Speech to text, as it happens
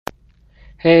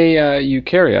Hey,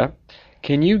 Eucharia,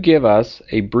 can you give us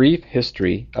a brief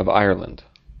history of Ireland?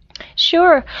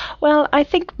 Sure. Well, I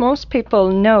think most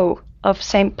people know of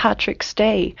St. Patrick's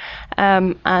Day,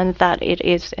 and that it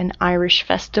is an Irish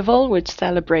festival which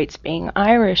celebrates being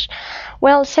Irish.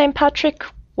 Well, St. Patrick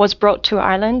was brought to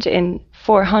Ireland in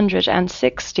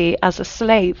 460 as a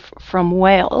slave from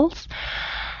Wales,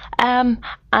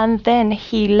 and then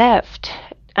he left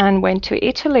and went to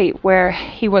Italy, where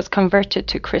he was converted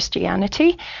to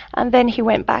Christianity, and then he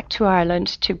went back to Ireland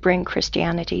to bring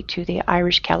Christianity to the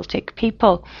Irish Celtic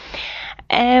people.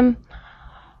 Um,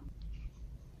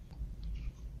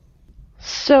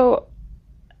 so,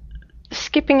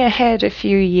 skipping ahead a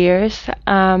few years,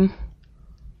 the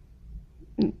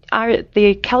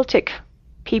Celtic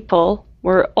people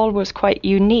were always quite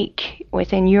unique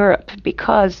within Europe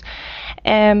because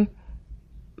um,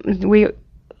 we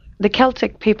the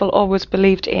Celtic people always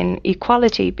believed in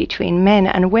equality between men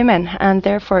and women, and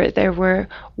therefore there were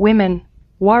women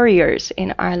warriors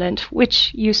in Ireland,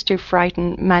 which used to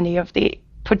frighten many of the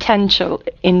potential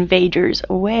invaders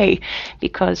away,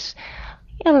 because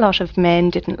a lot of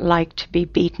men didn't like to be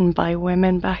beaten by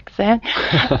women back then.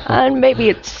 And maybe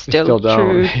it's still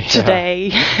true don't.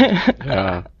 today.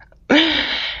 Yeah.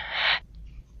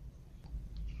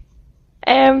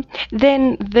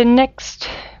 Then the next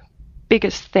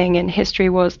biggest thing in history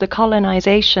was the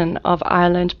colonization of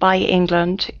Ireland by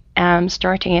England,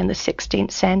 starting in the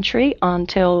 16th century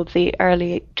until the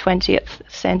early 20th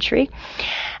century.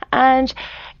 And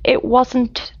it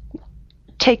wasn't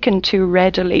taken too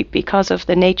readily because of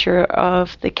the nature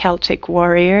of the Celtic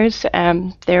warriors.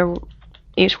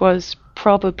 It was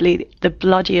probably the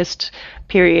bloodiest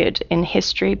period in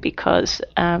history because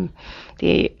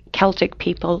the Celtic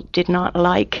people did not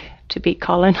like to be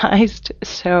colonized,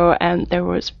 so there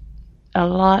was a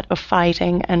lot of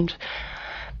fighting and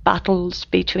battles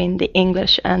between the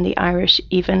English and the Irish,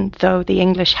 even though the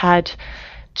English had,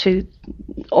 to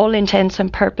all intents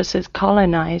and purposes,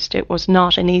 colonized. It was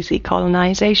not an easy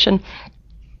colonization.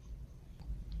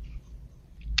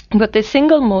 But the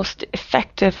single most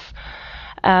effective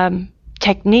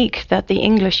technique that the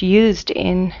English used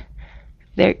in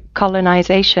their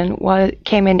colonization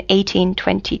came in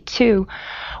 1822,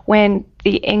 when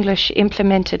the English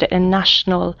implemented a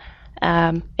national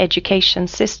education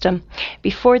system.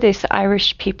 Before this,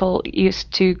 Irish people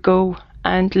used to go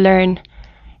and learn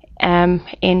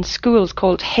in schools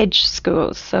called hedge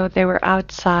schools. So they were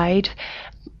outside.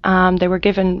 They were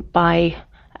given by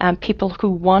people who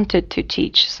wanted to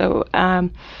teach. So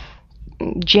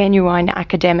genuine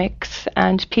academics,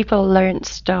 and people learned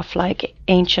stuff like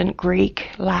ancient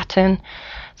Greek, Latin.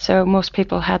 So most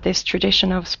people had this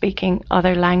tradition of speaking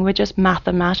other languages,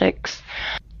 mathematics.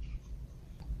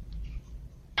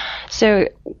 So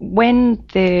when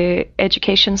the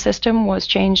education system was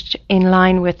changed in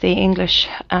line with the English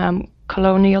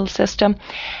colonial system,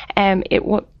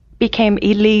 became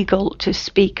illegal to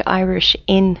speak Irish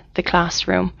in the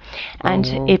classroom, and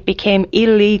it became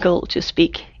illegal to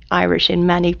speak Irish in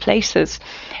many places.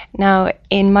 Now,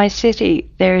 in my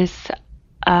city, there's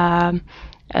a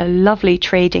lovely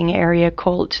trading area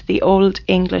called the Old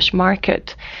English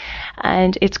Market,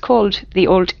 and it's called the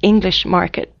Old English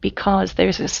Market because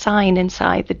there's a sign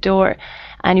inside the door.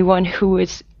 Anyone who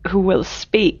will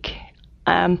speak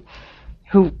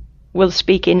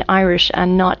in Irish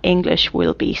and not English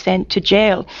will be sent to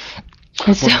jail.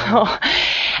 So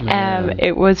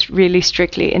it was really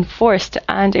strictly enforced,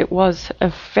 and it was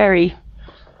a very,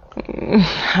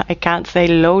 I can't say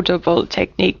laudable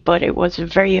technique, but it was a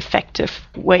very effective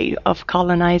way of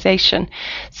colonization.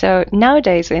 So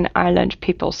nowadays in Ireland,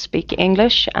 people speak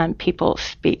English and people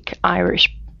speak Irish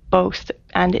both,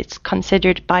 and it's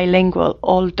considered bilingual.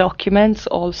 All documents,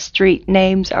 all street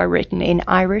names are written in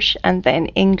Irish and then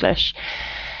English.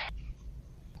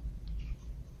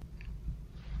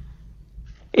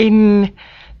 In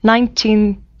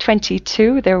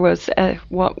 1922, there was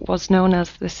what was known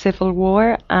as the Civil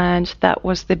War, and that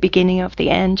was the beginning of the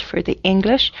end for the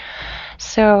English.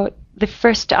 So the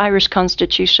first Irish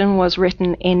constitution was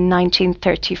written in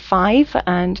 1935,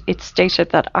 and it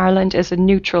stated that Ireland is a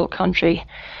neutral country.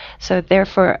 So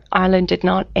therefore, Ireland did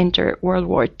not enter World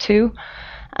War II,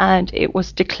 and it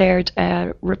was declared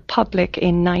a republic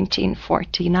in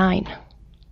 1949.